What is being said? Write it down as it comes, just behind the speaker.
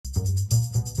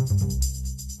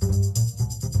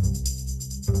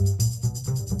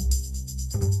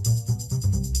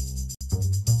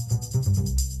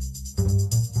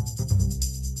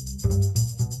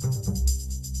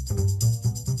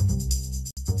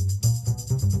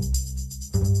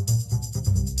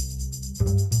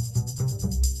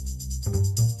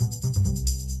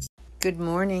Good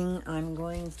morning. I'm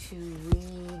going to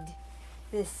read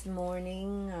this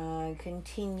morning,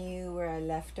 continue where I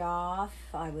left off.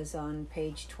 I was on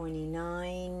page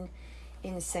 29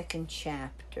 in the second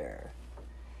chapter.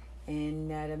 And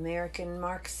that American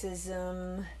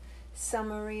Marxism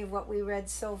summary of what we read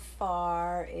so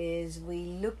far is we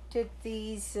looked at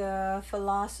these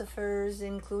philosophers,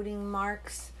 including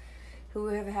Marx, who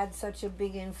have had such a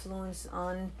big influence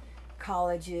on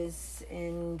colleges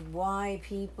and why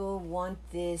people want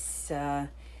this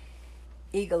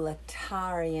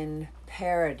egalitarian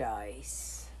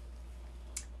paradise.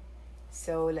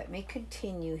 So let me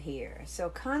continue here. So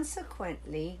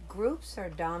consequently, groups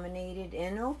are dominated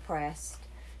and oppressed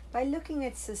by looking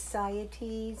at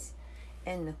societies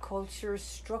and the culture's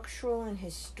structural and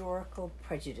historical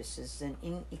prejudices and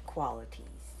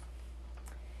inequalities,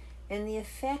 and the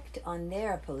effect on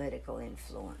their political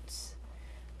influence.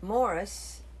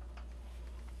 Morris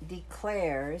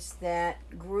declares that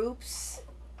groups'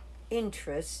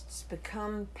 interests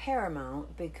become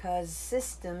paramount because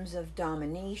systems of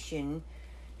domination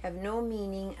have no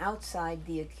meaning outside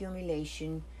the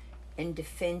accumulation and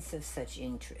defense of such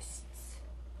interests.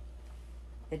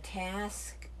 The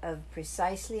task of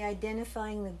precisely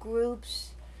identifying the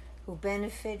groups who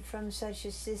benefit from such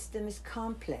a system is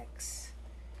complex,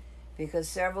 because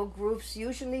several groups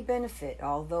usually benefit,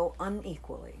 although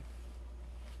unequally.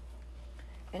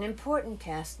 An important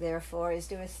task, therefore, is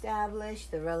to establish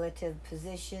the relative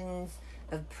positions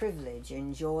of privilege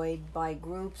enjoyed by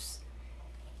groups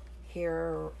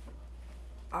hierarchically.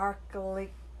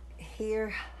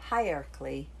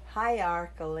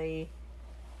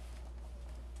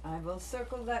 I will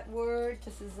circle that word.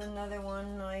 This is another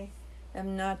one I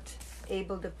am not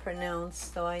able to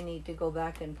pronounce, so I need to go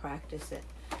back and practice it.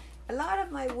 A lot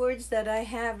of my words that I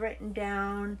have written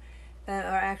down are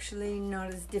actually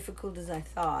not as difficult as I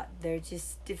thought. They're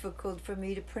just difficult for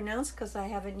me to pronounce because I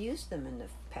haven't used them in the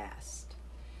past.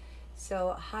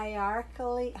 So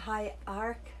hierarchically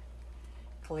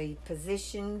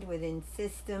positioned within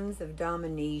systems of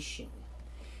domination,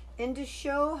 and to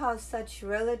show how such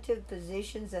relative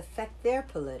positions affect their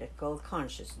political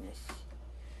consciousness.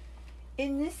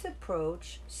 In this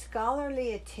approach,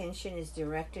 scholarly attention is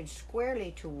directed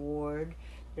squarely toward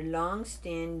the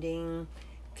long-standing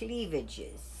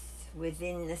cleavages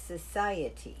within the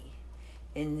society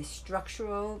and the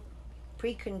structural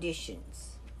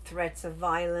preconditions, threats of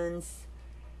violence,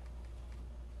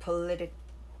 polity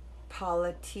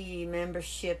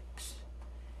memberships,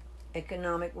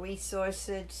 economic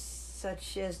resources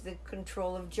such as the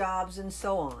control of jobs and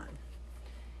so on,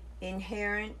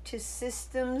 inherent to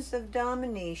systems of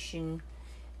domination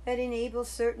that enable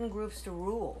certain groups to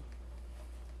rule.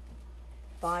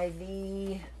 By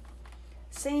the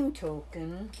same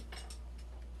token,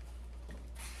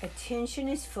 attention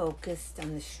is focused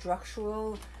on the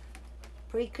structural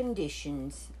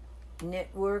preconditions,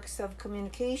 networks of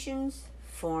communications,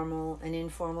 formal and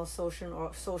informal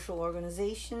social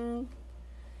organization,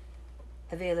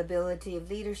 availability of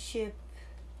leadership,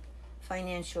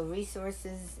 financial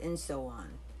resources, and so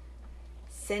on,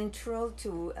 central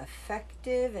to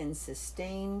effective and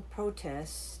sustained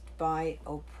protest by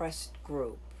oppressed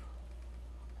group.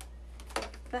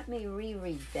 Let me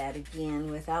reread that again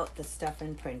without the stuff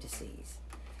in parentheses.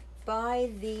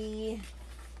 By the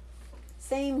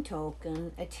same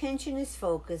token, attention is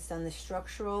focused on the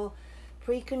structural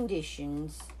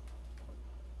preconditions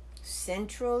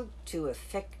central to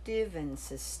effective and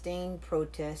sustained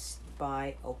protest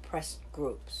by oppressed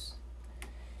groups.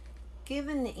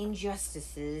 Given the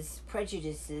injustices,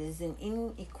 prejudices, and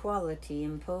inequality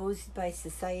imposed by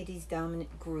society's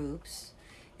dominant groups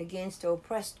against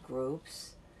oppressed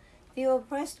groups, the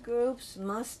oppressed groups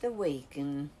must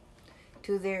awaken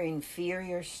to their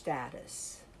inferior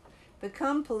status,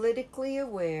 become politically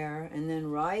aware, and then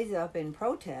rise up in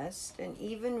protest and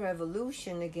even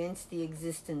revolution against the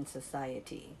existing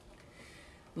society.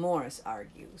 Morris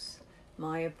argues,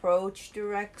 my approach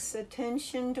directs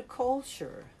attention to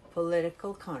culture,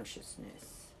 political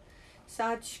consciousness.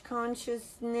 Such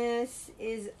consciousness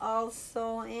is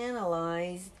also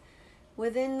analyzed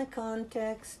within the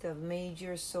context of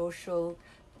major social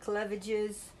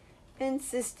cleavages and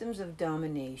systems of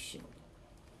domination.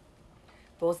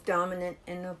 Both dominant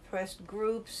and oppressed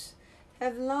groups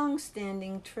have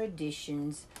long-standing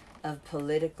traditions of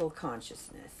political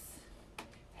consciousness.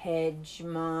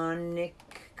 Hegemonic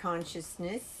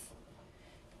consciousness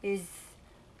is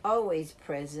always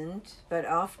present, but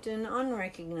often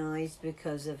unrecognized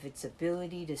because of its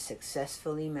ability to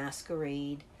successfully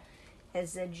masquerade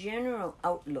as a general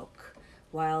outlook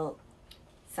while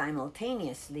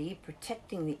simultaneously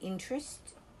protecting the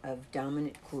interests of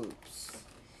dominant groups.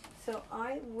 So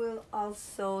I will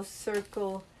also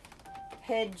circle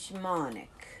hegemonic,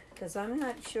 because I'm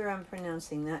not sure I'm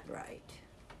pronouncing that right.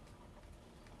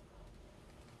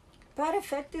 But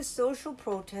effective social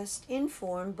protest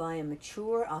informed by a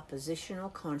mature oppositional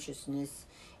consciousness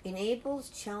enables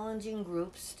challenging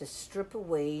groups to strip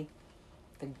away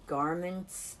the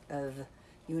garments of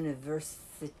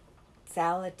universality,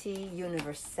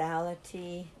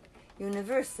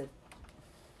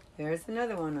 there's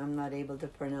another one I'm not able to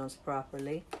pronounce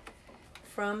properly,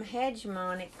 from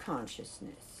hegemonic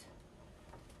consciousness,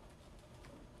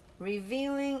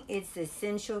 revealing its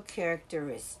essential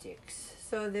characteristics.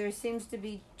 So there seems to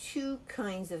be two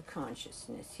kinds of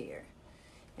consciousness here,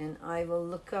 and I will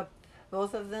look up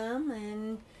both of them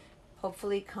and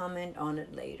hopefully comment on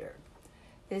it later.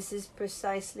 This is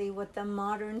precisely what the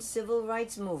modern civil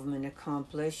rights movement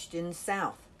accomplished in the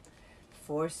South,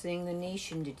 forcing the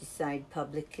nation to decide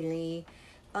publicly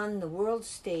on the world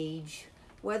stage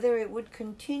whether it would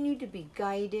continue to be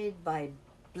guided by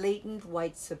blatant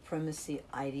white supremacy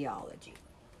ideology.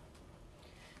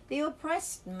 The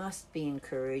oppressed must be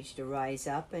encouraged to rise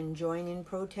up and join in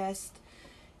protest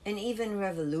and even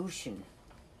revolution.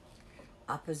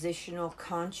 Oppositional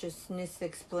consciousness,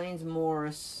 explains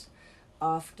Morris,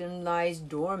 often lies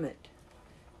dormant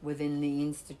within the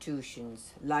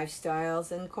institutions,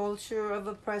 lifestyles, and culture of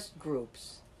oppressed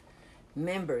groups.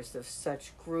 Members of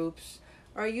such groups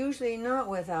are usually not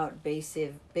without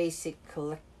basic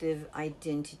collective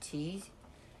identities,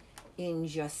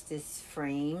 injustice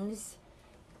frames,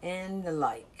 and the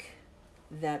like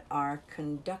that are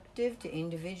conducive to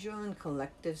individual and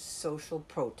collective social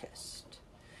protest.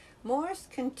 Morris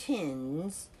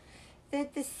contends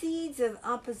that the seeds of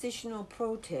oppositional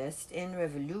protest and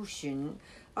revolution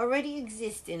already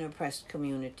exist in oppressed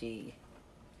communities,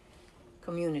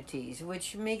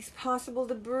 which makes possible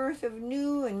the birth of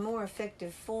new and more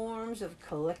effective forms of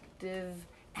collective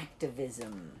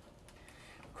activism.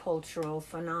 Cultural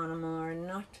phenomena are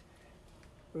not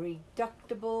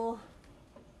reducible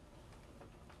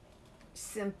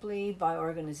simply by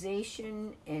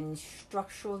organization and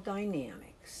structural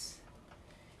dynamics.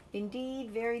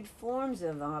 Indeed, varied forms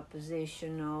of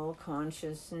oppositional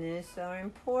consciousness are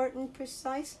important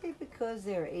precisely because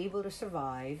they are able to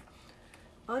survive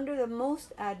under the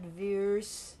most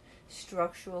adverse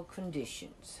structural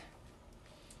conditions.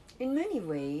 In many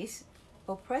ways,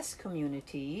 oppressed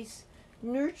communities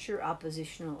nurture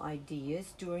oppositional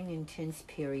ideas during intense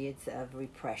periods of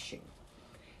repression,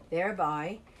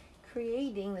 thereby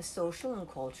creating the social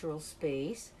and cultural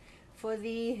space for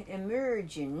the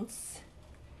emergence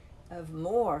of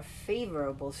more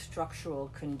favorable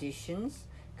structural conditions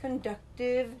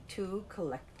conducive to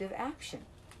collective action.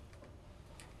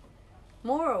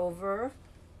 Moreover,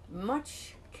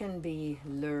 much can be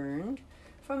learned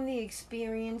from the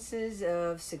experiences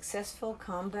of successful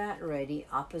combat-ready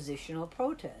oppositional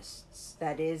protests,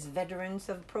 that is, veterans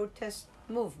of protest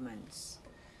movements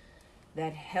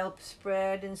that help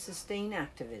spread and sustain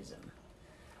activism.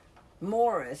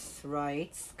 Morris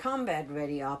writes,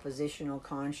 combat-ready oppositional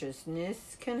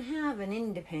consciousness can have an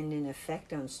independent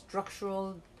effect on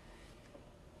structural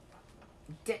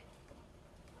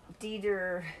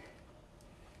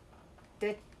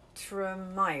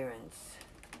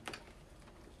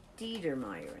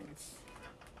determinants.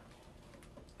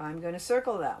 I'm going to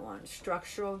circle that one.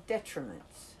 Structural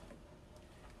detriments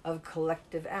of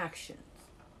collective actions.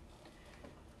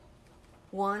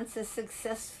 Once a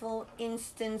successful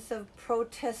instance of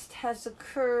protest has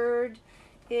occurred,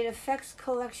 it affects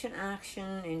collection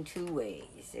action in two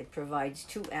ways. It provides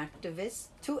two activists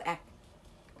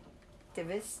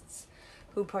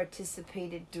who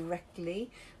participated directly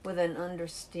with an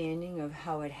understanding of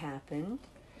how it happened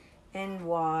and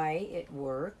why it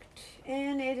worked,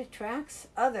 and it attracts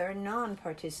other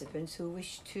non-participants who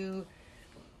wish to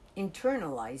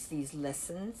internalize these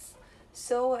lessons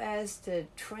so as to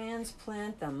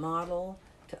transplant the model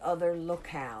to other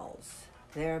locales,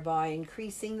 thereby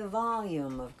increasing the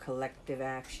volume of collective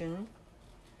action.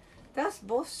 Thus,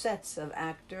 both sets of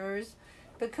actors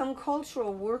become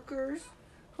cultural workers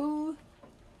for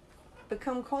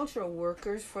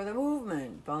the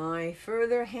movement by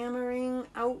further hammering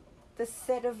out the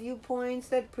set of viewpoints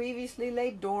that previously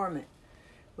lay dormant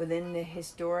within the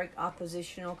historic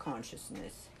oppositional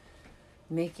consciousness,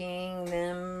 making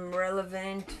them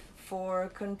relevant for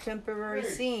contemporary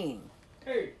scene.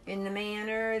 In the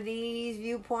manner, these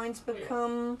viewpoints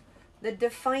become the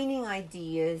defining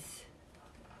ideas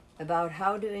about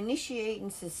how to initiate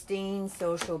and sustain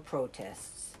social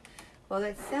protests. Well,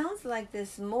 it sounds like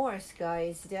this Morris guy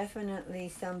is definitely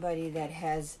somebody that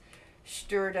has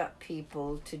stirred up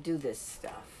people to do this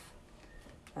stuff.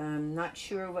 I'm not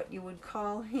sure what you would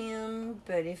call him,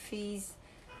 but if he's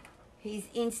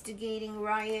instigating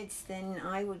riots, then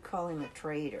I would call him a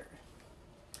traitor.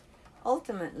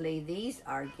 Ultimately, these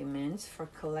arguments for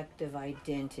collective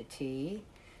identity,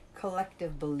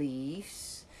 collective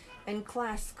beliefs, and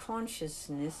class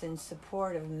consciousness in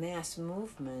support of mass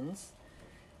movements,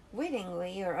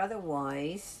 wittingly or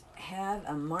otherwise, have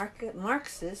a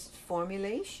Marxist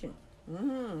formulation.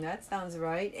 That sounds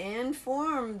right. And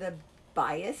form the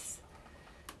bias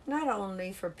not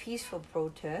only for peaceful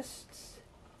protests,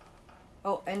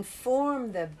 and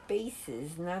form the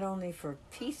basis not only for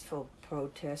peaceful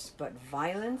protests, but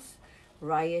violence,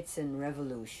 riots, and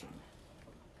revolution.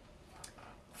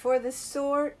 For the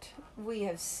sort we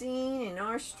have seen in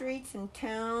our streets and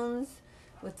towns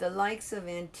with the likes of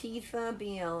Antifa,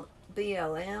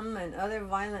 BLM, and other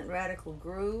violent radical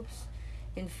groups.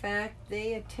 In fact,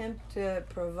 they attempt to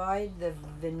provide the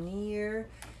veneer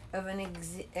of an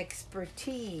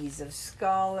expertise of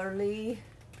scholarly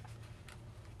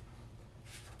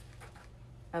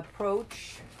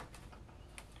approach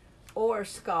or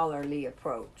scholarly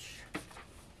approach.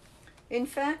 In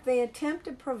fact, they attempt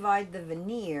to provide the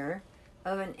veneer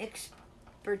of an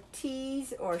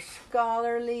expertise or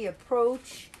scholarly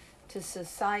approach to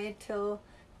societal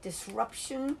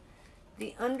disruption,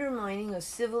 the undermining of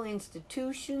civil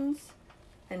institutions,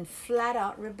 and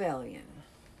flat-out rebellion.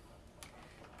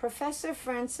 Professor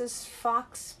Francis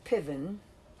Fox Piven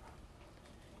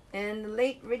and the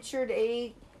late Richard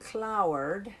A.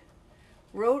 Cloward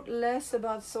wrote less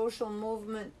about social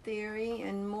movement theory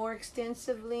and more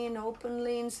extensively and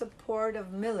openly in support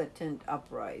of militant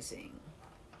uprising.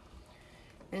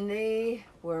 And they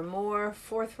were more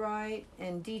forthright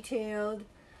and detailed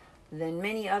than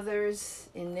many others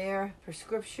in their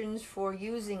prescriptions for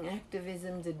using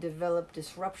activism to develop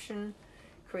disruption,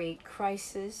 create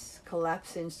crisis,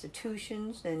 collapse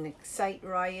institutions, and excite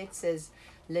riots as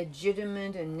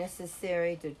legitimate and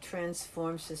necessary to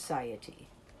transform society.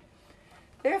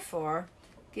 Therefore,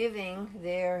 giving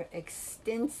their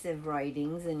extensive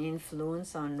writings and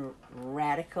influence on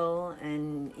radical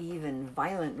and even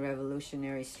violent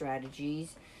revolutionary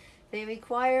strategies, they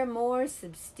require more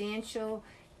substantial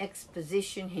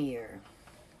exposition here.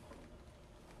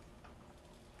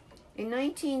 In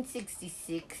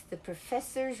 1966, the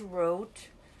professors wrote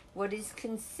what is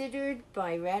considered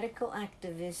by radical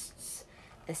activists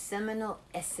a seminal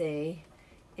essay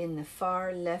in the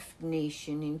far-left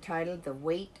nation entitled The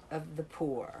Weight of the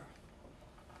Poor,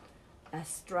 a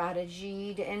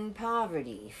strategy to end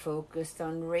poverty focused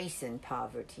on race and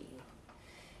poverty.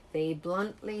 They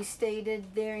bluntly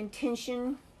stated their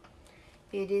intention: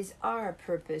 it is our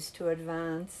purpose to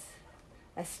advance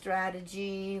a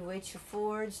strategy which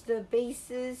affords the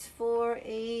basis for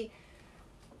a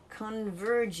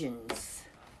convergence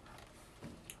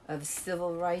of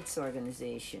civil rights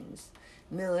organizations,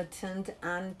 militant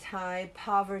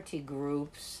anti-poverty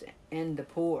groups, and the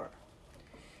poor.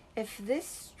 If this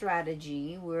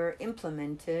strategy were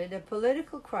implemented, a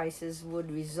political crisis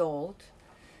would result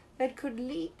that could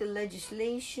lead to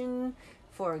legislation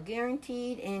for a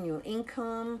guaranteed annual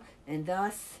income and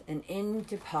thus an end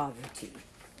to poverty.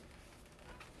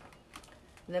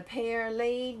 The pair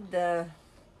laid the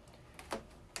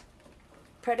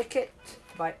predicate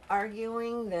by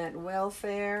arguing that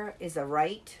welfare is a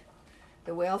right.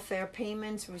 The welfare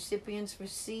payments recipients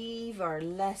receive are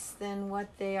less than what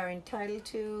they are entitled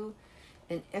to,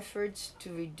 and efforts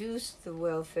to reduce the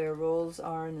welfare rolls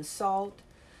are an assault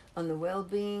on the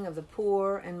well-being of the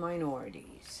poor and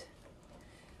minorities.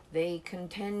 They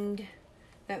contend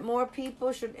that more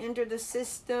people should enter the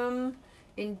system,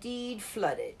 indeed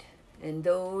flooded, and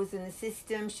those in the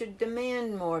system should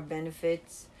demand more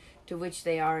benefits to which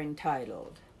they are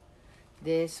entitled.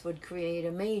 This would create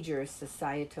a major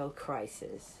societal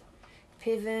crisis.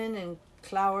 Piven and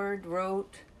Cloward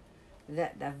wrote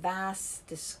that the vast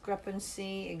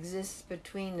discrepancy exists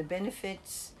between the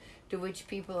benefits to which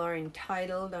people are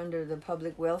entitled under the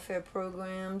public welfare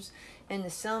programs and the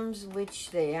sums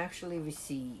which they actually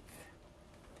receive.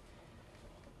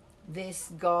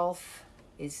 This gulf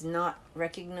is not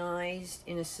recognized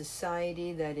in a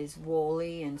society that is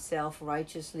wholly and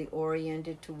self-righteously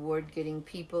oriented toward getting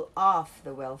people off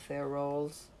the welfare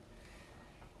rolls.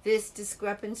 This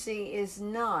discrepancy is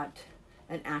not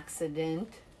an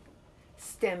accident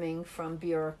stemming from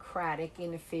bureaucratic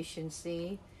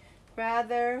inefficiency.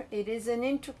 Rather, it is an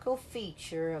integral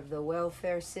feature of the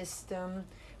welfare system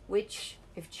which,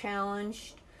 if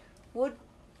challenged, would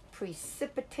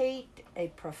precipitate a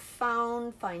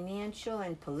profound financial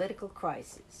and political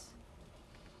crisis.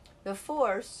 The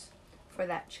force for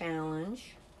that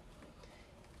challenge.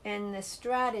 And the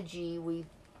strategy we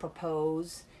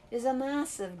propose is a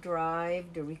massive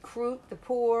drive to recruit the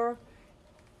poor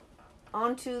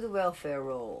onto the welfare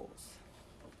rolls.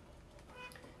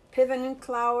 Piven and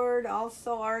Cloward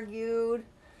also argued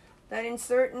that in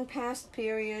certain past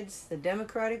periods, the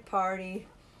Democratic Party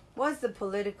was the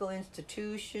political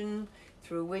institution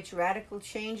through which radical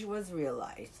change was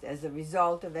realized as a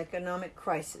result of economic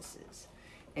crises,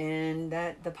 and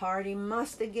that the party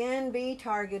must again be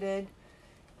targeted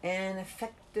and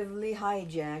effectively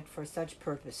hijacked for such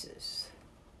purposes.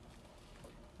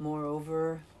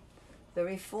 Moreover, the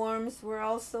reforms were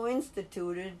also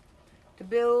instituted to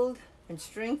build and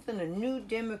strengthen a new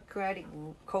democratic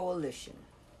coalition.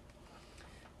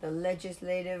 The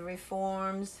legislative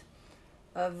reforms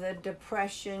of the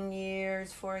Depression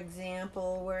years, for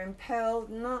example, were impelled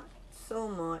not so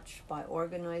much by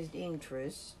organized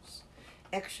interests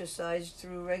exercised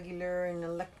through regular and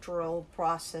electoral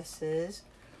processes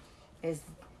as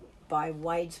by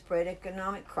widespread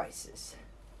economic crisis.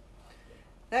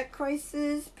 That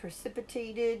crisis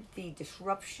precipitated the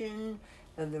disruption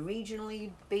of the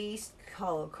regionally based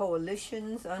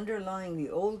coalitions underlying the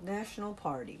old national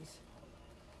parties.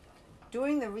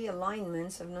 During the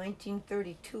realignments of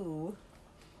 1932,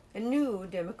 a new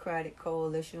democratic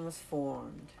coalition was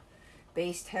formed,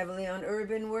 based heavily on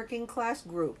urban working class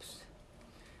groups.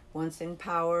 Once in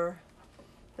power,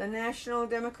 the national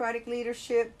democratic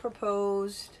leadership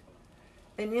proposed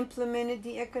and implemented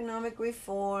the economic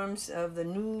reforms of the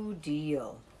New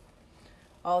Deal.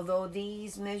 Although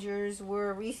these measures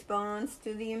were a response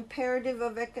to the imperative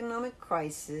of economic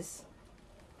crisis,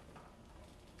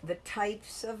 the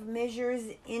types of measures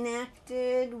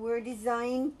enacted were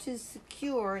designed to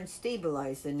secure and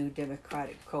stabilize the new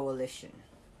democratic coalition.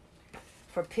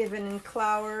 For Piven and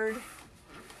Cloward,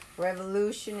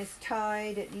 revolution is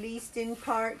tied, at least in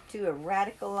part, to a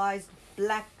radicalized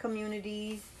black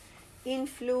communities,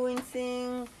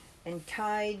 influencing and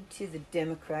tied to the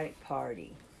Democratic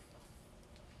Party.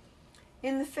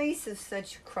 In the face of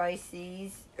such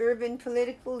crises, urban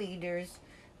political leaders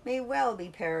may well be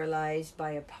paralyzed by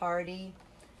a party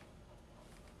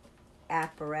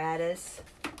apparatus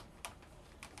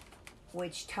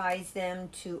which ties them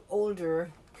to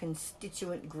older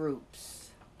constituent groups,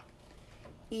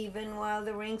 even while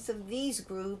the ranks of these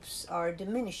groups are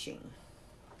diminishing.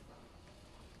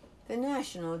 The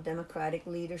national democratic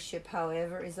leadership,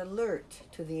 however, is alert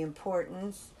to the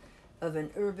importance of an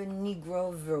urban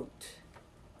Negro vote,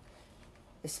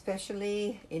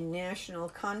 especially in national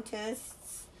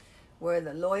contests where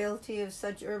the loyalty of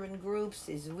such urban groups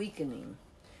is weakening.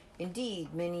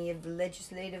 Indeed, many of the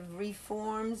legislative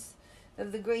reforms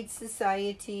of the Great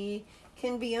Society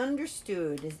can be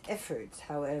understood as efforts,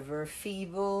 however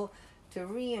feeble, to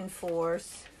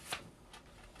reinforce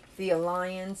the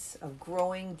alliance of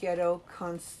growing ghetto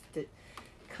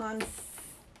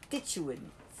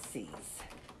constituencies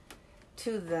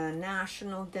to the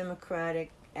National Democratic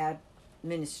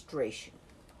administration.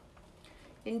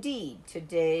 Indeed,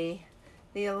 today,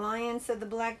 the alliance of the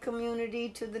black community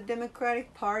to the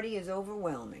Democratic Party is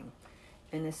overwhelming,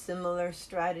 and a similar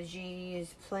strategy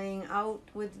is playing out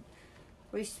with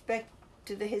respect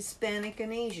to the Hispanic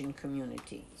and Asian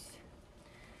communities.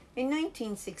 In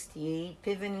 1968,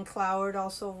 Piven and Cloward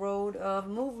also wrote of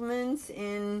movements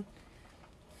in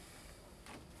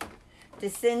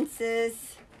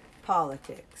dissensus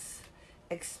politics,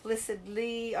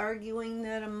 explicitly arguing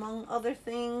that, among other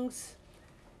things,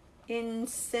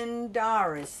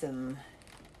 incendiarism,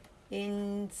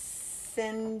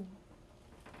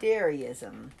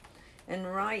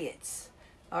 and riots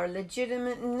are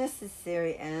legitimate and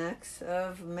necessary acts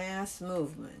of mass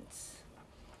movements.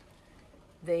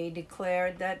 They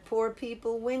declared that poor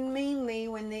people win mainly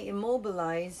when they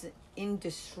immobilize in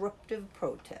disruptive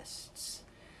protests,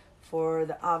 for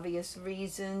the obvious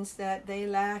reasons that they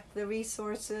lack the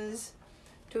resources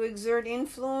to exert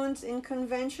influence in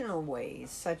conventional ways,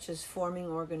 such as forming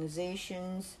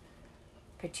organizations,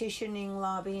 petitioning,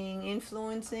 lobbying,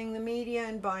 influencing the media,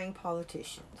 and buying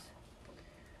politicians.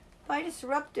 By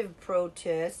disruptive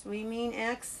protest, we mean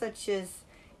acts such as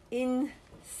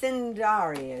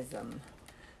incendiarism.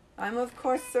 I'm, of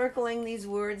course, circling these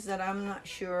words that I'm not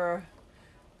sure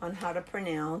on how to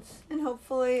pronounce, and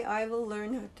hopefully I will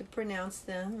learn how to pronounce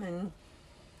them, and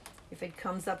if it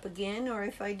comes up again, or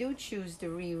if I do choose to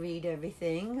reread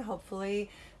everything, hopefully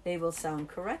they will sound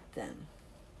correct then.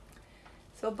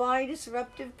 So by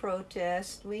disruptive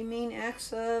protest, we mean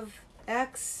acts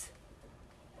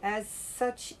as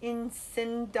such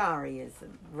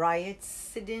incendiarism, riots,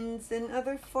 sit-ins, and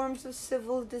other forms of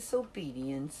civil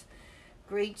disobedience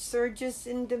great surges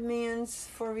in demands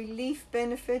for relief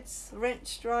benefits, rent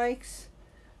strikes,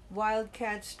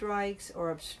 wildcat strikes,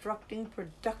 or obstructing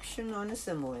production on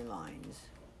assembly lines.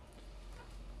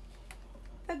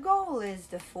 The goal is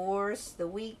to force the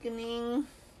weakening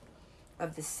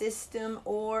of the system,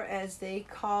 or as they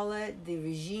call it, the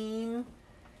regime,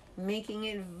 making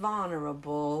it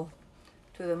vulnerable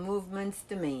to the movement's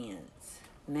demands.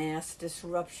 Mass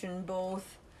disruption,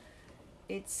 both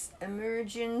its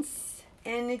emergence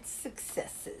and its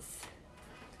successes,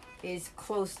 is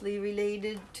closely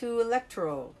related to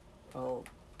electoral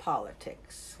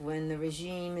politics when the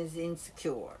regime is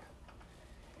insecure.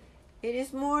 It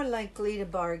is more likely to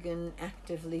bargain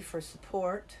actively for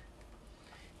support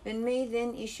and may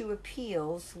then issue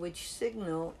appeals which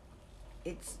signal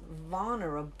its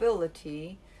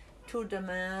vulnerability to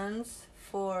demands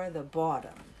from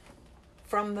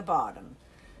the bottom.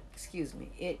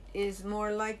 It is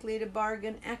more likely to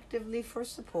bargain actively for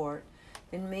support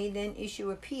and may then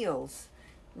issue appeals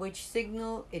which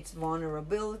signal its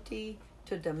vulnerability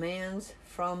to demands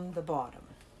from the bottom.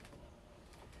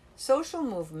 Social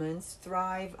movements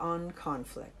thrive on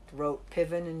conflict, wrote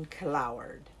Piven and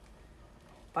Cloward.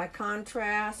 By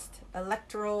contrast,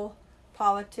 electoral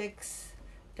politics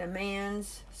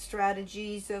demands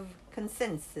strategies of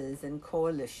consensus and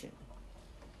coalition.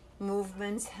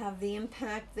 Movements have the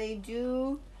impact they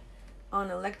do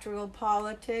on electoral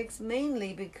politics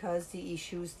mainly because the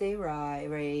issues they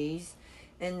raise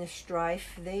and the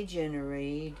strife they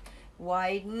generate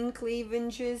widen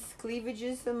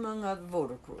cleavages among other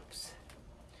voter groups.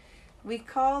 We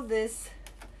call this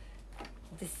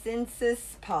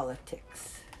dissensus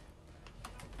politics.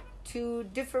 To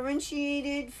differentiate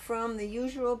it from the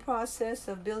usual process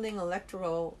of building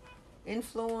electoral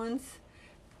influence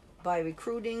by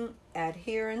recruiting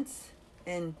adherents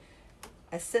and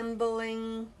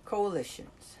assembling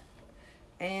coalitions,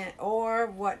 or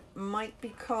what might be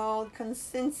called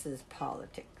consensus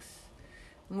politics.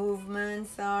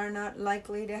 Movements are not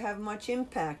likely to have much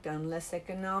impact unless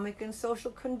economic and social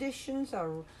conditions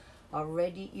are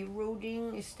already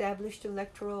eroding established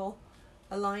electoral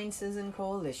alliances and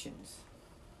coalitions.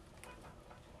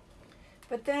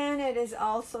 But then it is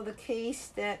also the case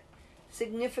that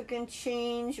significant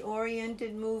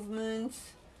change-oriented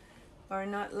movements are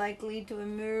not likely to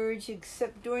emerge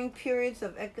except during periods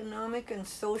of economic and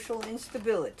social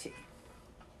instability.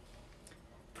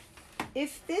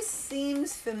 If this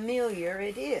seems familiar,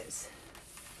 it is.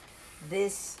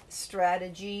 This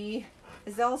strategy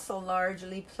is also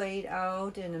largely played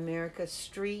out in America's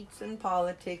streets and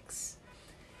politics,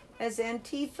 as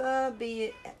Antifa,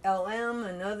 BLM,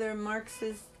 and other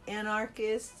Marxist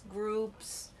anarchist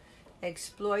groups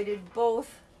exploited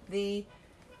both the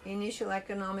initial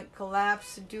economic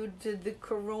collapse due to the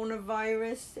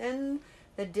coronavirus and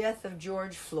the death of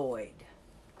George Floyd.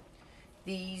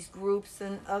 These groups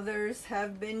and others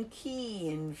have been key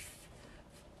in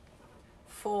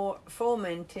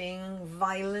fomenting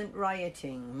violent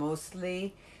rioting,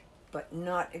 mostly, but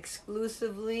not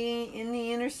exclusively, in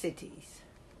the inner cities.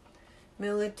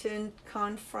 Militant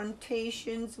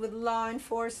confrontations with law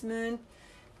enforcement,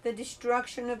 the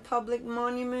destruction of public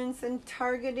monuments, and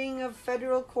targeting of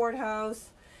federal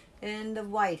courthouse and the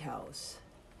White House,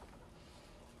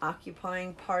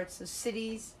 occupying parts of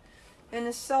cities, and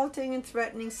assaulting and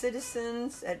threatening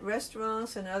citizens at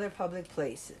restaurants and other public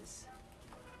places.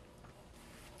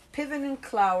 Piven and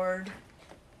Cloward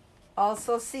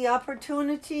also see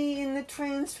opportunity in the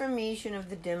transformation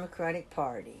of the Democratic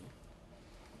Party.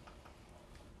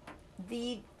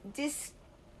 The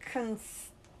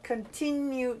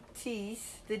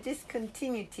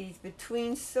discontinuities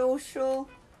between social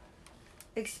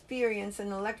experience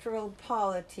and electoral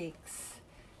politics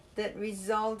that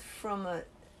result from a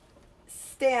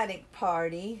static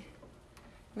party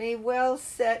may well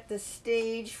set the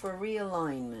stage for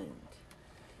realignment,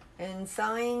 and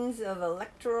signs of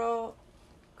electoral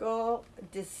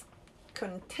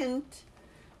discontent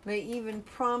may even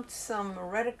prompt some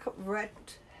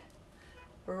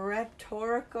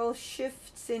rhetorical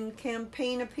shifts in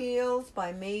campaign appeals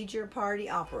by major party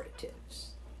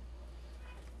operatives.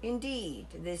 Indeed,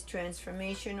 this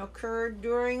transformation occurred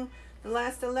during the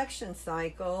last election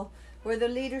cycle, where the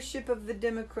leadership of the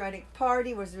Democratic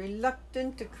Party was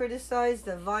reluctant to criticize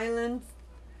the violent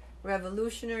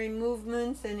revolutionary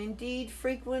movements and indeed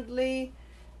frequently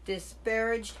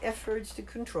disparaged efforts to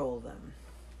control them.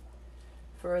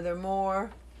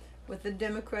 Furthermore, with the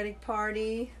Democratic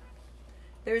Party,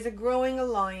 there is a growing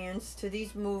alliance to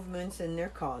these movements and their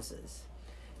causes.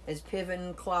 As Piven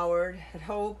and Cloward had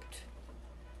hoped,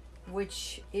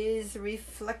 which is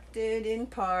reflected in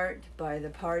part by the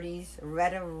party's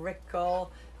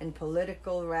rhetorical and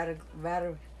political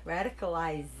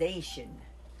radicalization,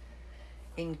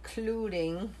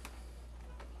 including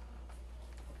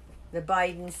the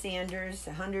Biden-Sanders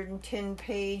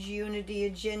 110-page unity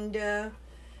agenda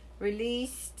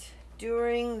released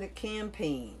during the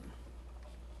campaign,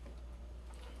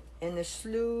 and the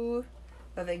slew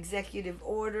of executive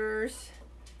orders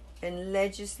and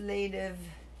legislative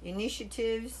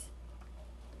initiatives.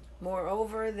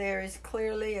 Moreover, there is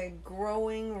clearly a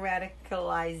growing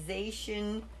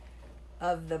radicalization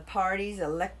of the party's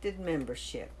elected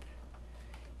membership,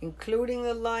 including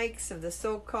the likes of the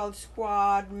so-called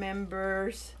squad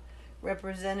members,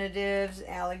 Representatives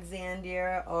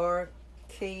Alexandria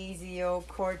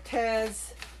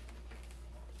Ocasio-Cortez,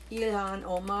 Ilhan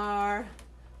Omar,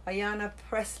 Ayanna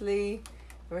Pressley,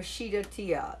 Rashida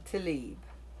Tlaib.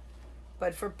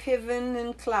 But for Piven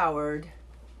and Cloward,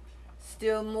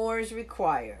 still more is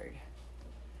required,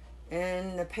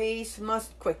 and the pace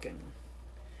must quicken.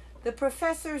 The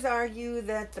professors argue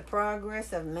that the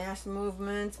progress of mass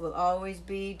movements will always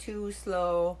be too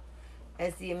slow,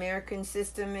 as the American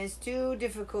system is too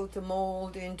difficult to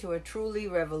mold into a truly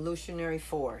revolutionary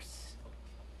force.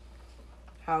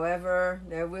 However,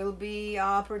 there will be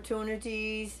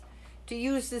opportunities to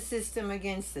use the system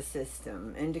against the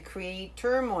system and to create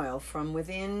turmoil from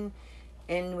within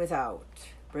and without,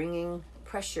 bringing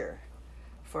pressure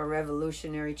for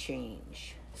revolutionary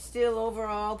change. Still,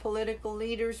 overall, political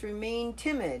leaders remain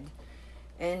timid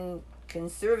and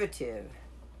conservative,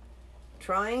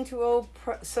 trying to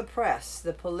suppress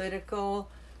the political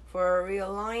for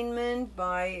realignment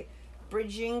by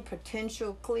bridging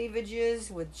potential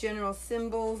cleavages with general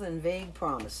symbols and vague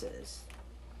promises.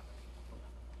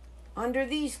 Under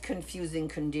these confusing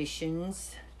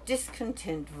conditions,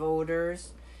 discontent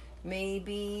voters may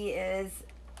be as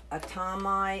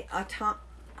atomized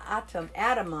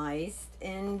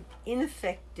and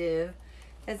ineffective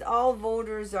as all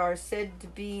voters are said to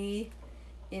be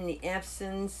in the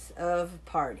absence of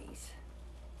parties.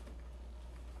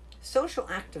 Social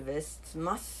activists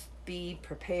must be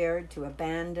prepared to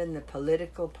abandon the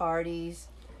political parties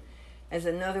as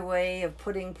another way of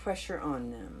putting pressure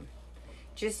on them.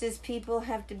 Just as people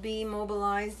have to be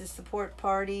mobilized to support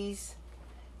parties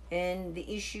and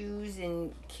the issues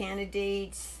and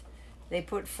candidates they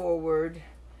put forward,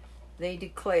 they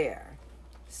declare,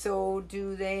 so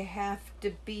do they have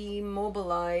to be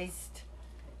mobilized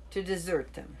to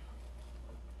desert them.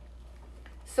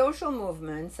 Social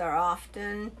movements are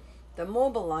often the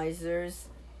mobilizers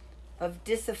of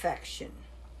disaffection.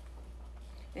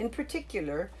 In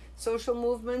particular, social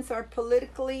movements are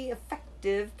politically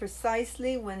effective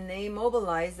precisely when they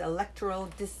mobilize electoral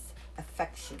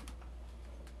disaffection.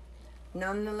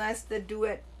 Nonetheless, the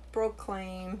duet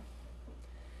proclaim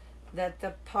that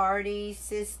the party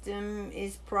system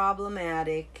is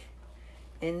problematic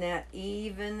and that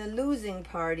even the losing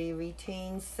party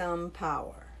retains some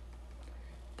power,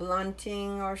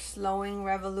 blunting or slowing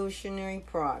revolutionary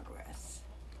progress.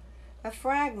 A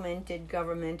fragmented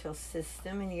governmental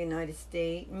system in the United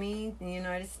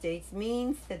States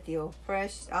means that the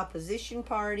oppressed opposition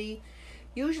party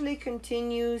usually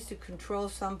continues to control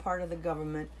some part of the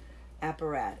government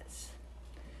apparatus,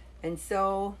 and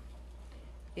so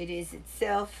it is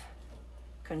itself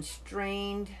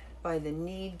constrained by the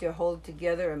need to hold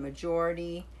together a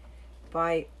majority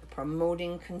by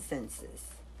promoting consensus.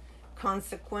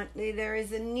 Consequently, there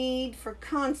is a need for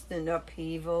constant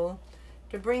upheaval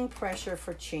to bring pressure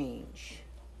for change.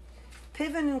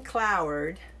 Piven and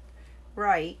Cloward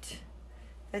write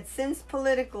that since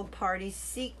political parties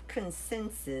seek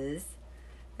consensus,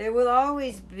 there will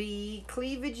always be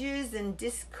cleavages and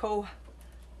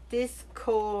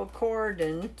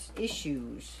discordant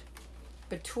issues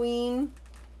between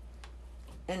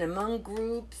and among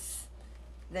groups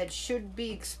that should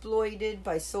be exploited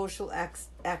by social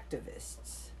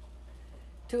activists.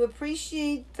 To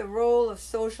appreciate the role of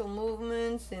social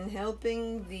movements in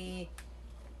helping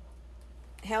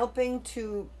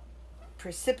to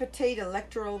precipitate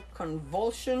electoral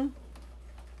convulsion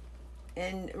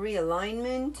and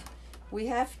realignment, we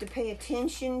have to pay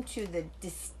attention to the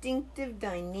distinctive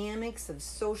dynamics of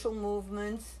social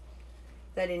movements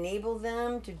that enable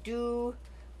them to do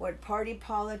what party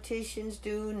politicians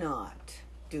do not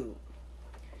do.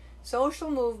 Social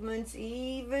movements,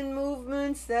 even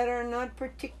movements that are not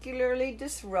particularly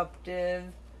disruptive,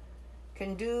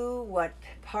 can do what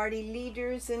party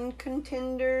leaders and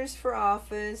contenders for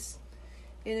office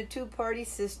in a two-party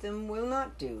system will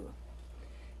not do.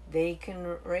 They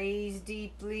can raise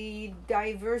deeply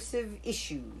diversive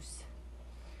issues,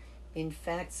 In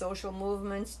fact, social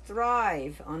movements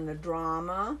thrive on the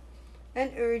drama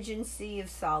and urgency of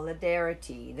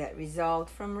solidarity that result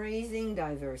from raising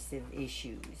diverse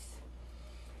issues.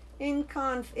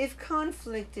 If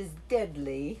conflict is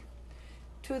deadly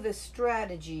to the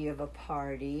strategy of a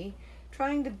party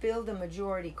trying to build a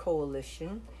majority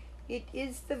coalition, it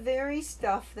is the very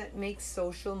stuff that makes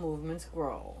social movements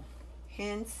grow.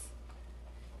 Hence,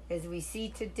 as we see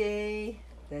today,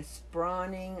 the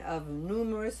spawning of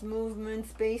numerous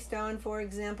movements based on, for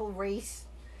example, race,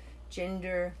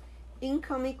 gender,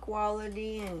 income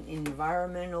equality, and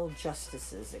environmental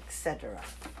justices, etc.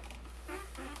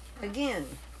 Again,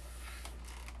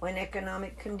 when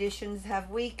economic conditions have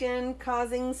weakened,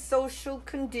 causing social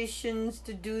conditions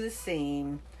to do the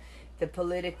same, the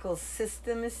political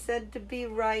system is said to be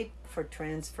ripe for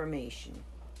transformation.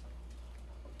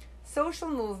 Social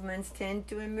movements tend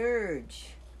to emerge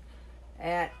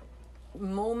at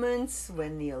moments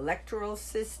when the electoral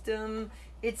system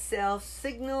itself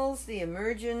signals the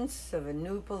emergence of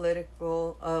new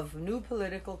political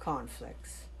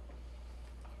conflicts.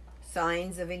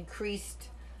 Signs of increased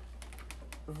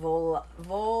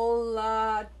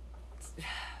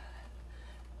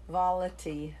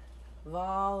volatility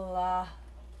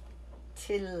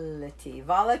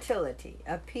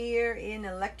appear in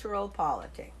electoral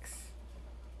politics.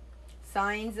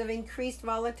 Signs of increased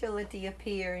volatility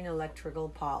appear in electoral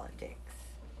politics,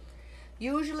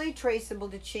 usually traceable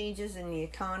to changes in the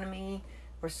economy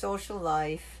or social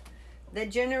life that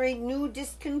generate new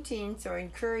discontents or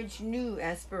encourage new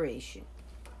aspiration.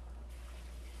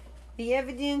 The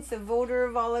evidence of voter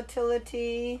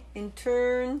volatility, in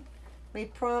turn, may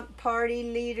prompt party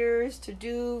leaders to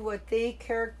do what they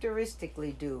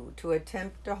characteristically do, to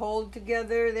attempt to hold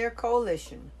together their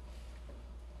coalition.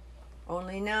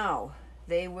 Only now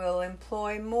they will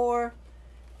employ more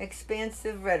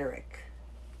expansive rhetoric,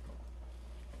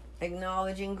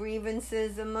 acknowledging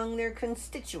grievances among their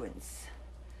constituents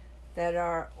that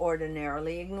are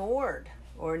ordinarily ignored,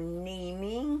 or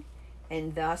naming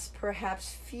and thus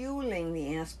perhaps fueling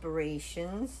the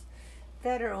aspirations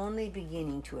that are only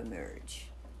beginning to emerge.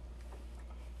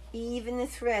 Even the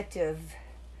threat of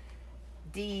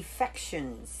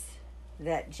defections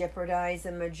that jeopardize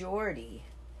a majority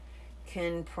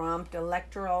can prompt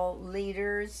electoral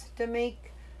leaders to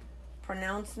make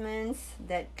pronouncements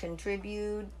that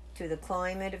contribute to the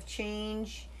climate of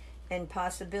change and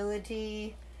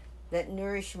possibility that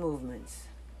nourish movements.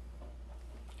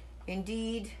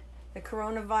 Indeed, the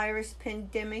coronavirus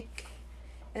pandemic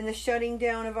and the shutting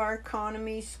down of our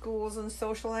economy, schools, and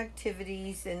social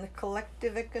activities, and the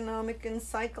collective economic and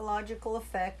psychological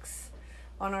effects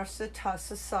on our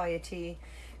society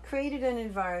created an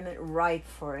environment ripe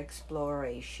for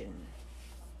exploitation,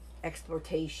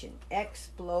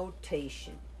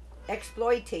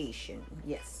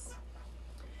 yes.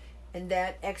 And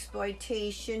that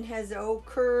exploitation has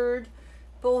occurred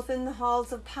both in the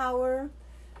halls of power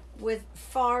with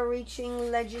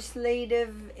far-reaching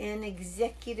legislative and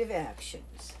executive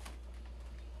actions,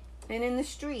 and in the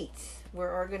streets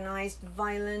where organized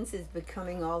violence is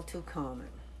becoming all too common.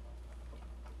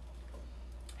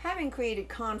 Having created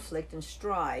conflict and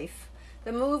strife,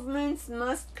 the movements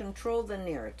must control the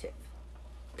narrative.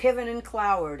 Piven and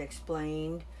Cloward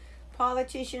explained,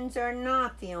 politicians are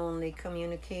not the only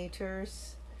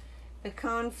communicators. The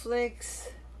conflicts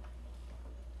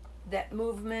that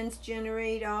movements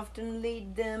generate often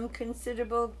lead them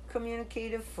considerable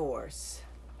communicative force.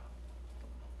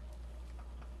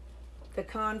 The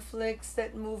conflicts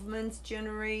that movements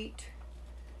generate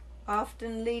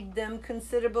often lead them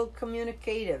considerable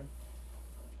communicative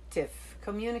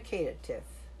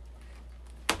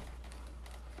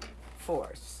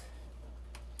force.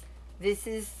 This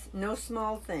is no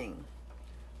small thing.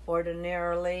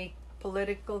 Ordinarily,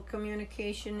 political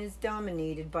communication is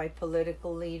dominated by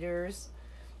political leaders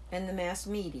and the mass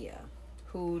media,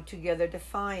 who together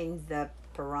define the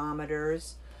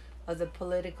parameters of the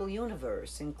political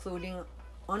universe, including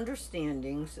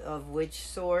understandings of which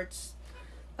sorts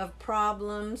of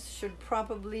problems should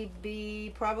properly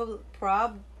be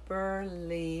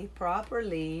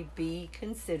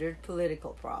considered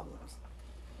political problems,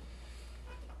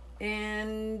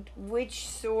 and which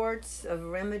sorts of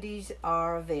remedies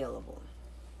are available.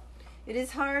 It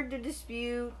is hard to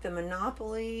dispute the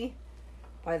monopoly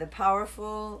by the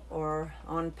powerful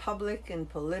on public and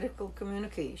political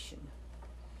communication,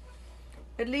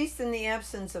 at least in the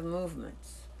absence of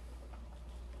movements.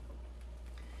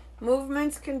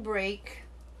 Movements can break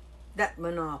that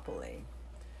monopoly,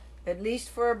 at least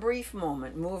for a brief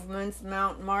moment. Movements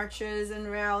mount marches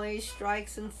and rallies,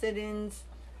 strikes and sit-ins,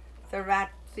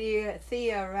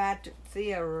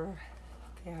 theoretical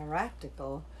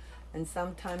and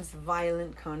sometimes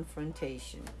violent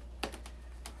confrontation.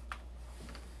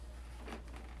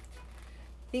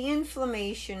 The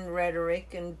inflammation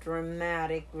rhetoric and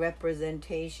dramatic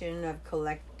representation of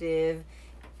collective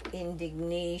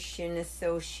indignation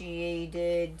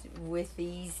associated with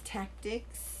these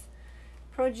tactics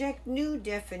project new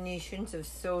definitions of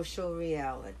social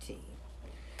reality,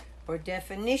 or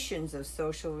definitions of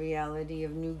social reality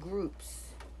of new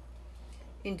groups,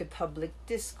 into public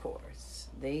discourse.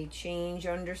 They change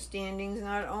understandings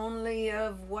not only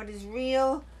of what is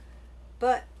real,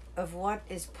 but of what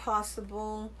is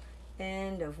possible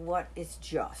and of what is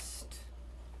just.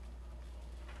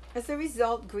 As a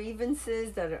result,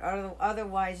 grievances that are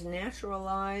otherwise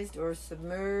naturalized or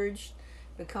submerged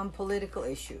become political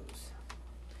issues.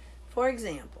 For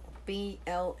example,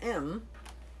 BLM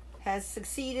has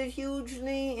succeeded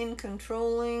hugely in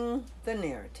controlling the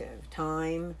narrative.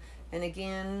 Time and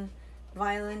again,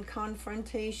 violent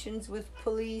confrontations with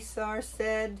police are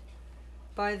said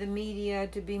by the media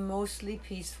to be mostly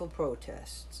peaceful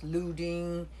protests.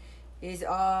 Looting is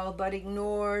all but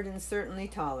ignored and certainly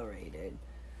tolerated.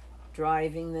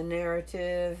 Driving the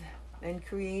narrative and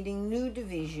creating new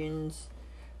divisions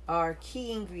are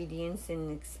key ingredients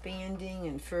in expanding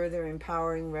and further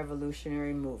empowering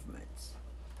revolutionary movements.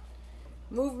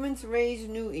 Movements raise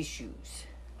new issues,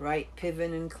 write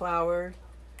Piven and Cloward,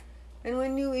 and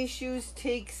when new issues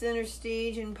take center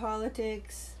stage in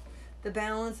politics, the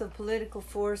balance of political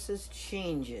forces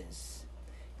changes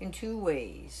in two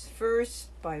ways. First,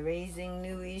 by raising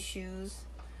new issues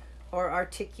or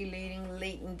articulating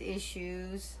latent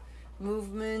issues,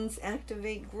 movements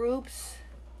activate groups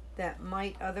that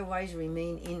might otherwise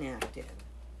remain inactive.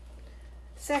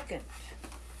 Second,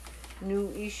 new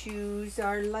issues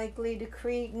are likely to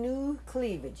create new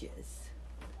cleavages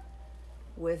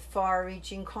with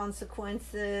far-reaching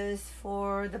consequences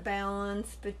for the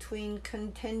balance between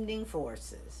contending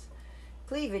forces.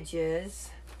 Cleavages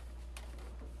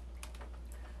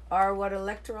are what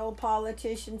electoral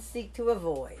politicians seek to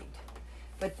avoid,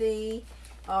 but they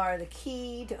are the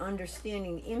key to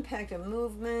understanding the impact of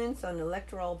movements on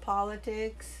electoral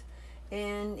politics,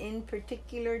 and in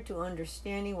particular to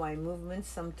understanding why movements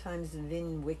sometimes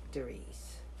win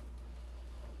victories.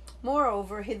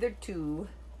 Moreover, hitherto,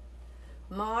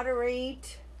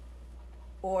 moderate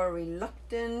or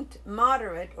reluctant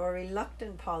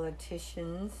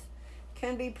politicians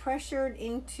can be pressured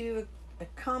into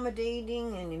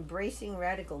accommodating and embracing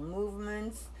radical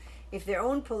movements if their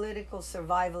own political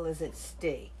survival is at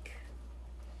stake.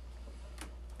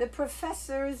 The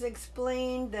professors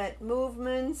explained that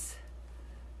movements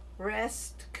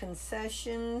wrest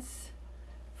concessions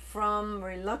from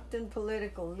reluctant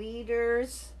political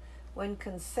leaders when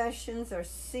concessions are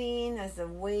seen as a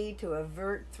way to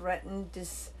avert threatened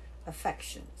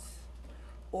disaffections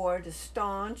or to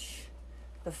staunch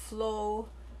the flow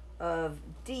of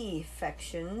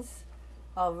defections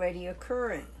already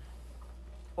occurring,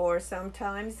 or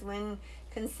sometimes when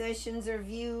concessions are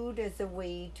viewed as a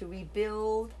way to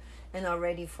rebuild an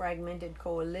already fragmented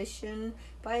coalition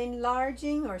by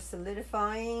enlarging or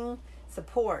solidifying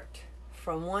support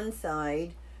from one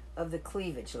side of the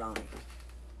cleavage line.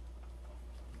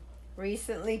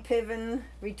 Recently, Piven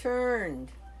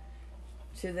returned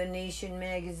to The Nation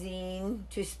magazine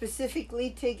to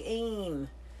specifically take aim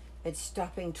at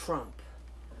stopping Trump,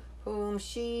 whom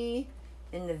she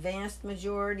and the vast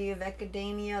majority of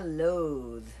academia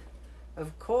loathe.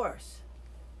 Of course.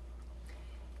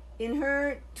 In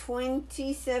her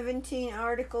 2017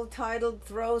 article titled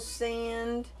 "Throw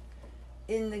Sand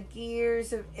in the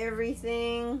Gears of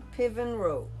Everything," Piven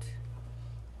wrote,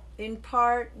 in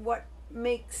part, what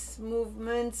makes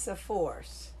movements a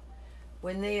force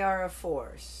when they are a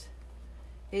force?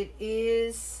 It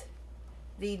is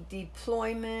the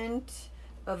deployment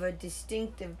of a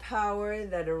distinctive power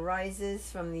that arises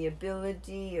from the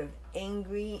ability of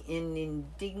angry and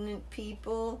indignant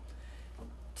people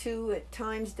to at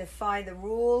times defy the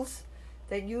rules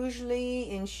that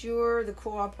usually ensure the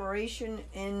cooperation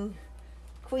and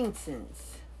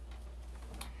quiescence.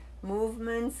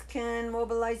 Movements can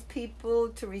mobilize people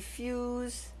to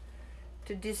refuse,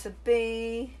 to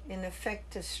disobey, in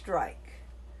effect to strike.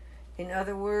 In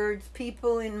other words,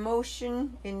 people in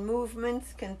motion, in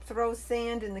movements, can throw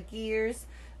sand in the gears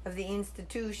of the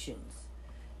institutions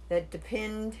that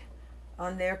depend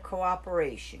on their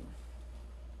cooperation.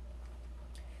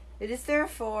 It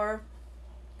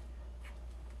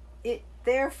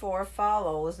therefore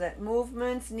follows that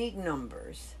movements need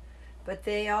numbers, but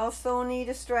they also need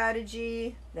a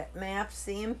strategy that maps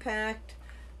the impact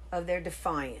of their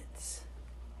defiance.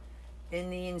 in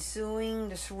the ensuing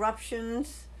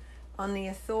disruptions on the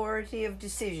authority of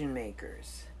decision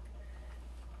makers.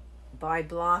 By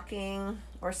blocking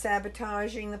or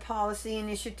sabotaging the policy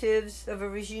initiatives of a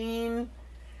regime,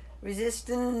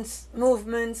 resistance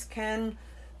movements can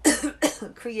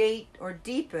create or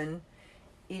deepen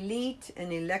elite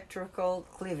and electoral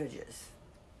cleavages.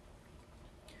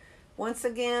 Once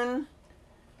again,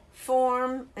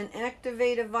 form and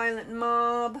activate a violent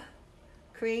mob,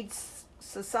 creates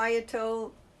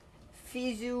societal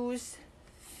fissures,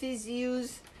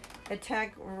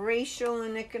 attack racial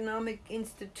and economic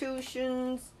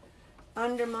institutions,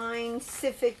 undermine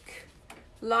civic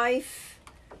life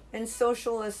and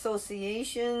social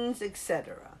associations,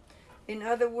 etc. In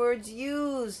other words,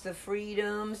 use the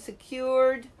freedom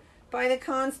secured by the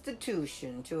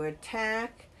Constitution to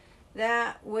attack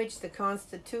that which the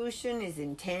Constitution is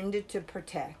intended to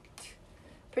protect.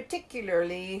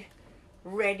 Particularly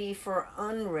ready for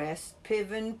unrest,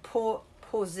 Piven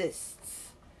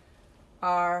posists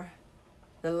are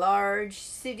the large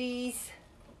cities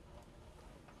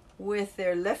with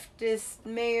their leftist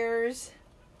mayors.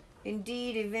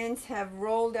 Indeed, events have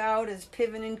rolled out as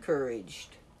Piven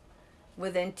encouraged,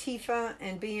 with Antifa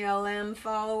and BLM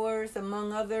followers,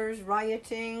 among others,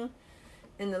 rioting,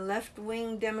 and the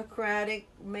left-wing Democratic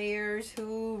mayors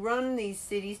who run these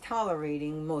cities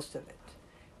tolerating most of it.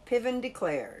 Piven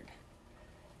declared,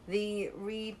 the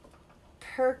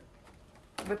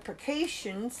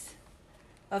repercussions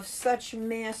of such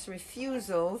mass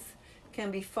refusals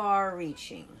can be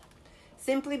far-reaching,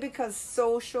 simply because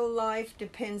social life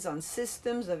depends on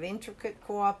systems of intricate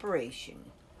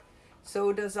cooperation.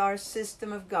 So does our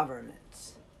system of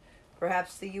governments.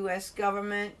 Perhaps the U.S.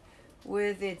 government,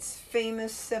 with its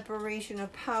famous separation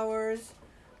of powers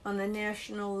on the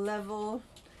national level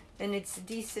and its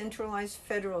decentralized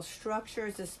federal structure,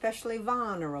 is especially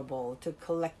vulnerable to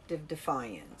collective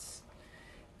defiance.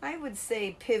 I would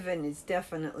say Piven is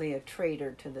definitely a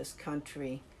traitor to this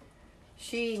country.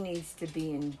 She needs to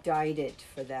be indicted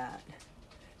for that.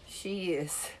 She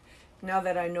is, now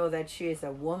that I know that she is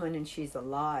a woman and she's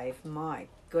alive, my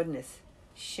goodness,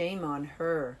 shame on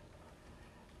her.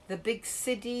 The big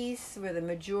cities where the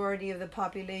majority of the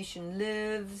population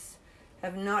lives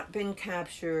have not been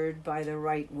captured by the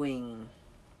right wing.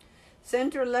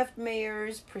 Center-left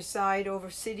mayors preside over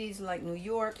cities like New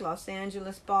York, Los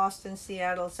Angeles, Boston,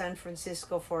 Seattle, San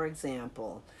Francisco, for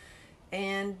example.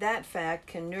 And that fact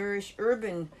can nourish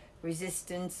urban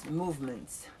resistance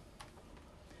movements.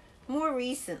 More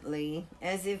recently,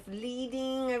 as if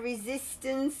leading a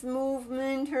resistance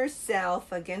movement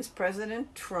herself against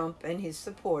President Trump and his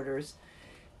supporters,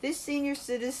 this senior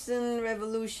citizen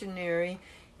revolutionary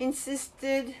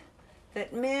insisted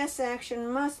that mass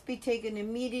action must be taken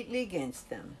immediately against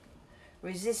them.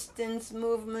 Resistance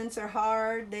movements are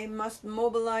hard. They must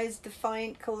mobilize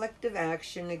defiant collective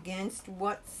action against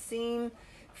what seem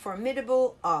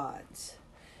formidable odds,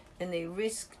 and they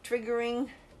risk triggering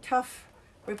tough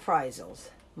reprisals.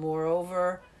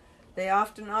 Moreover, they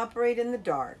often operate in the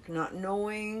dark, not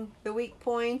knowing the weak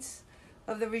points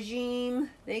of the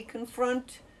regime they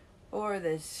confront or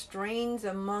the strains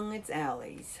among its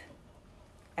allies.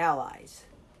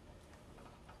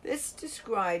 This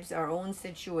describes our own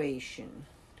situation.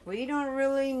 We don't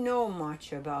really know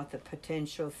much about the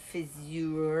potential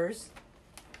fissures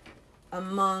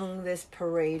among this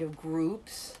parade of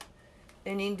groups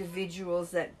and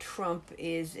individuals that Trump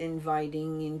is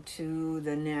inviting into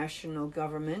the national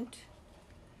government.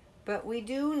 But we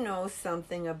do know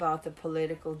something about the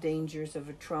political dangers of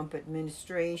a Trump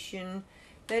administration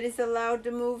that is allowed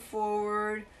to move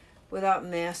forward without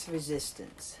mass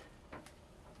resistance.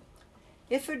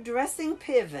 If addressing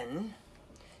Piven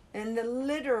and the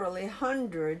literally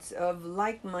hundreds of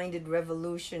like-minded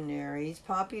revolutionaries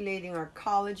populating our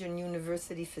college and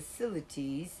university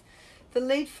facilities, the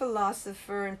late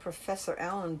philosopher and Professor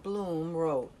Alan Bloom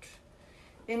wrote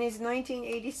in his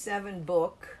 1987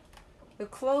 book, The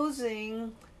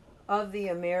Closing of the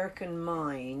American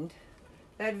Mind,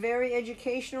 that very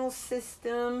educational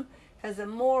system has a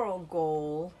moral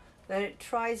goal that it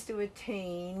tries to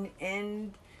attain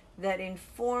and that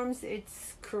informs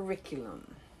its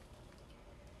curriculum.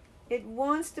 It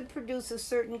wants to produce a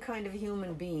certain kind of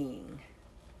human being.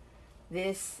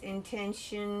 This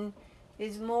intention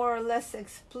is more or less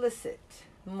explicit,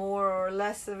 more or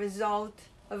less a result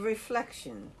of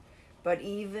reflection, but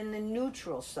even the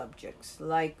neutral subjects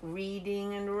like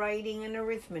reading and writing and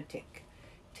arithmetic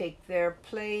take their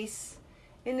place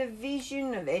in a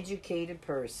vision of educated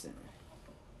person.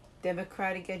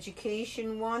 Democratic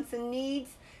education wants and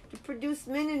needs to produce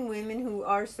men and women who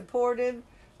are supportive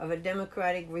of a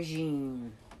democratic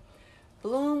regime.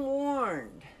 Bloom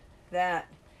warned that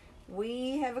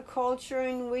we have a culture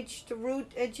in which to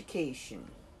root education,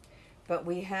 but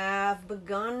we have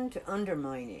begun to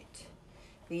undermine it.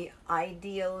 The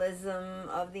idealism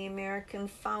of the American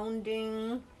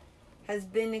founding has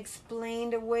been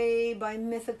explained away by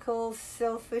mythical,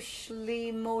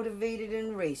 selfishly motivated,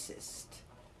 and racist.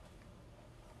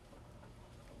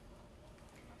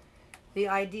 The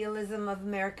idealism of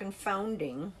American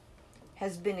founding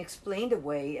has been explained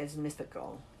away as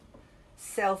mythical,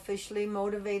 selfishly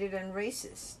motivated, and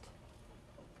racist.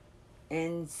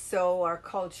 And so our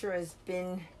culture has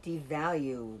been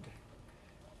devalued.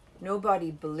 Nobody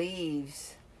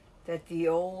believes that the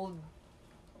old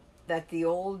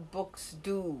books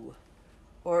do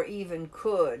or even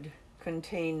could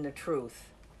contain the truth.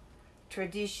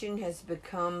 Tradition has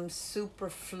become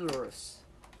superfluous.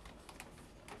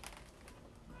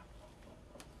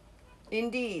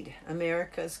 Indeed,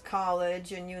 America's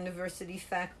college and university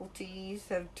faculties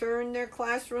have turned their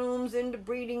classrooms into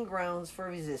breeding grounds for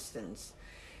resistance,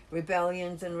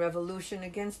 rebellions, and revolution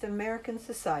against American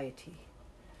society,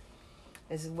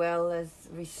 as well as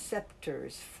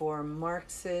receptors for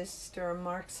Marxist or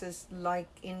Marxist-like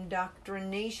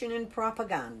indoctrination and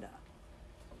propaganda.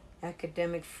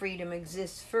 Academic freedom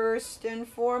exists first and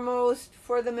foremost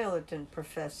for the militant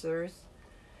professors,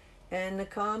 and the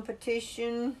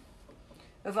competition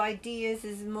of ideas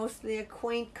is mostly a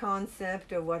quaint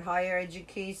concept of what higher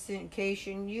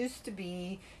education used to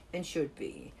be and should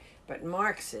be. But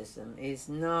Marxism is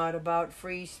not about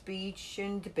free speech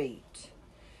and debate.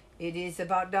 It is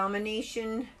about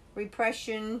domination,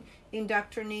 repression,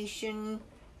 indoctrination,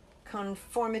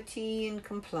 conformity, and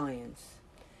compliance.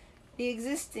 The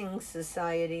existing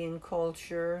society and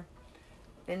culture,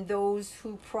 and those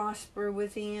who prosper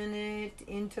within it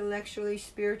intellectually,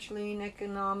 spiritually, and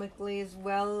economically, as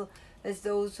well as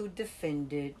those who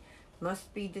defend it,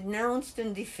 must be denounced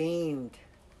and defamed.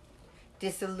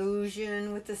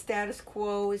 Disillusion with the status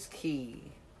quo is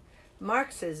key.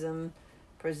 Marxism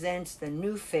presents the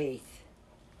new faith,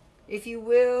 if you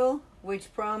will,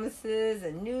 which promises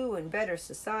a new and better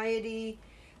society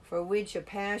for which a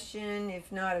passion, if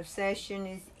not obsession,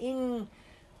 is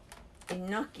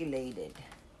inoculated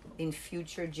in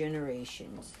future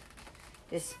generations.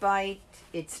 Despite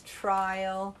its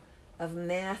trial of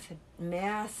mass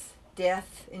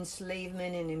death,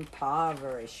 enslavement, and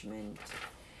impoverishment.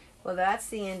 Well, that's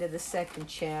the end of the second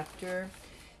chapter.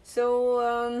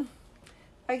 So,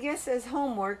 I guess as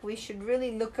homework, we should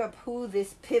really look up who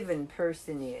this Piven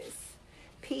person is.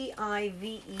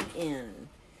 P-I-V-E-N.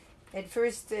 At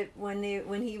first, when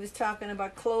he was talking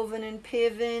about Cloven and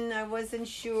Piven, I wasn't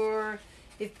sure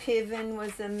if Piven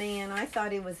was a man. I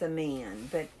thought he was a man,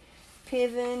 but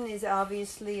Piven is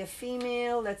obviously a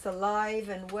female that's alive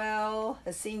and well,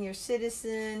 a senior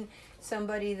citizen,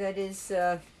 somebody that is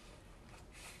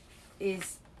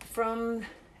from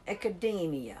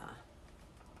academia.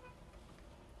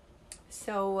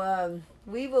 So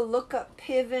we will look up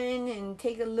Piven and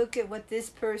take a look at what this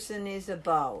person is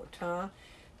about, huh?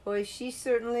 Boy, she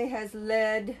certainly has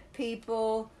led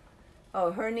people.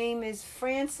 Oh, her name is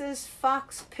Frances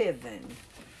Fox Piven.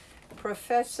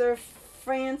 Professor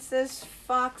Frances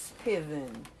Fox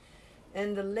Piven.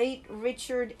 And the late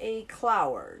Richard A.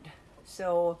 Cloward.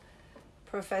 So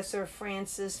Professor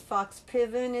Frances Fox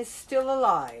Piven is still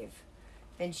alive.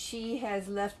 And she has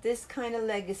left this kind of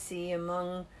legacy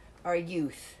among our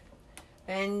youth.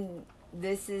 And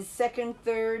this is second,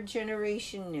 third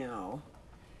generation now.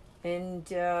 And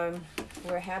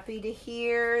we're happy to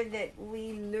hear that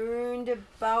we learned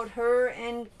about her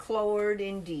and Cloward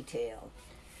in detail.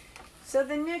 So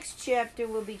the next chapter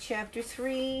will be chapter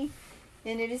 3,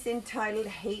 and it is entitled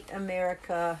Hate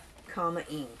America,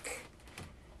 Inc.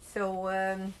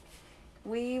 So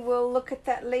we will look at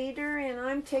that later, and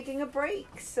I'm taking a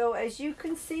break. So as you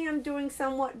can see, I'm doing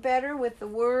somewhat better with the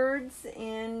words,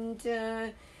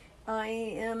 and I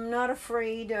am not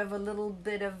afraid of a little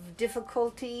bit of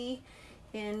difficulty,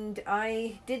 and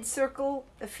I did circle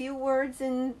a few words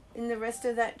in the rest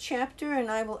of that chapter,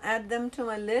 and I will add them to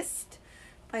my list.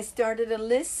 I started a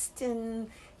list,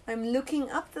 and I'm looking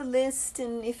up the list,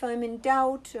 and if I'm in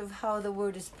doubt of how the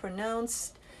word is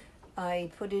pronounced,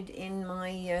 I put it in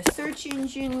my search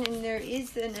engine, and there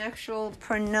is an actual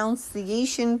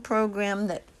pronunciation program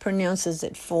that pronounces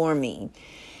it for me.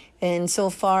 And so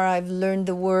far, I've learned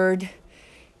the word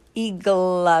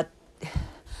egalitarian.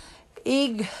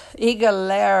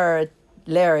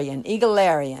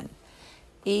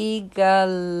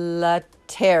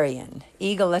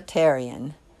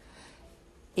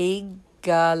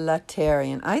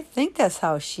 I think that's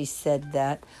how she said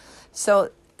that.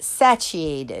 So,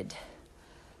 satiated.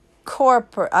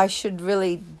 I should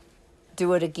really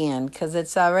do it again because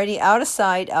it's already out of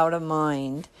sight, out of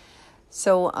mind.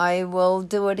 So I will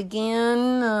do it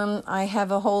again. I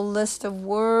have a whole list of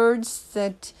words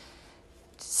that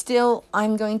still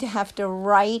I'm going to have to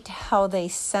write how they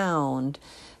sound.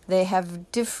 They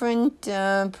have different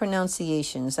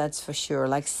pronunciations, that's for sure,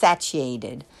 like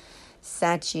satiated.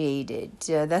 That's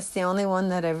the only one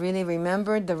that I really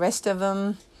remembered. The rest of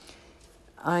them,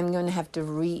 I'm going to have to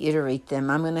reiterate them.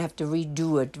 I'm going to have to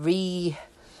redo it,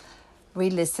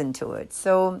 re-listen to it.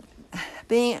 So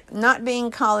not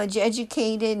being college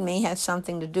educated may have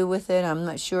something to do with it. I'm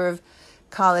not sure if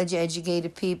college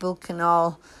educated people can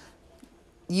all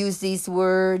use these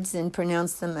words and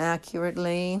pronounce them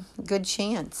accurately. Good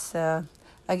chance. I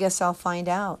guess I'll find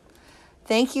out.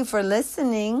 Thank you for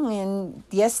listening. And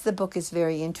yes, the book is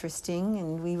very interesting,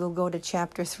 and we will go to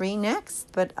chapter 3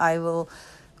 next, but I will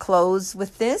close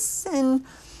with this. And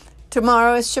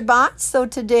tomorrow is Shabbat, so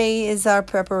today is our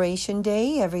preparation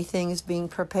day. Everything is being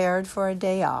prepared for a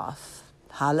day off.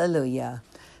 Hallelujah.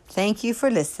 Thank you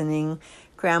for listening.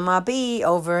 Grandma B,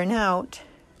 over and out.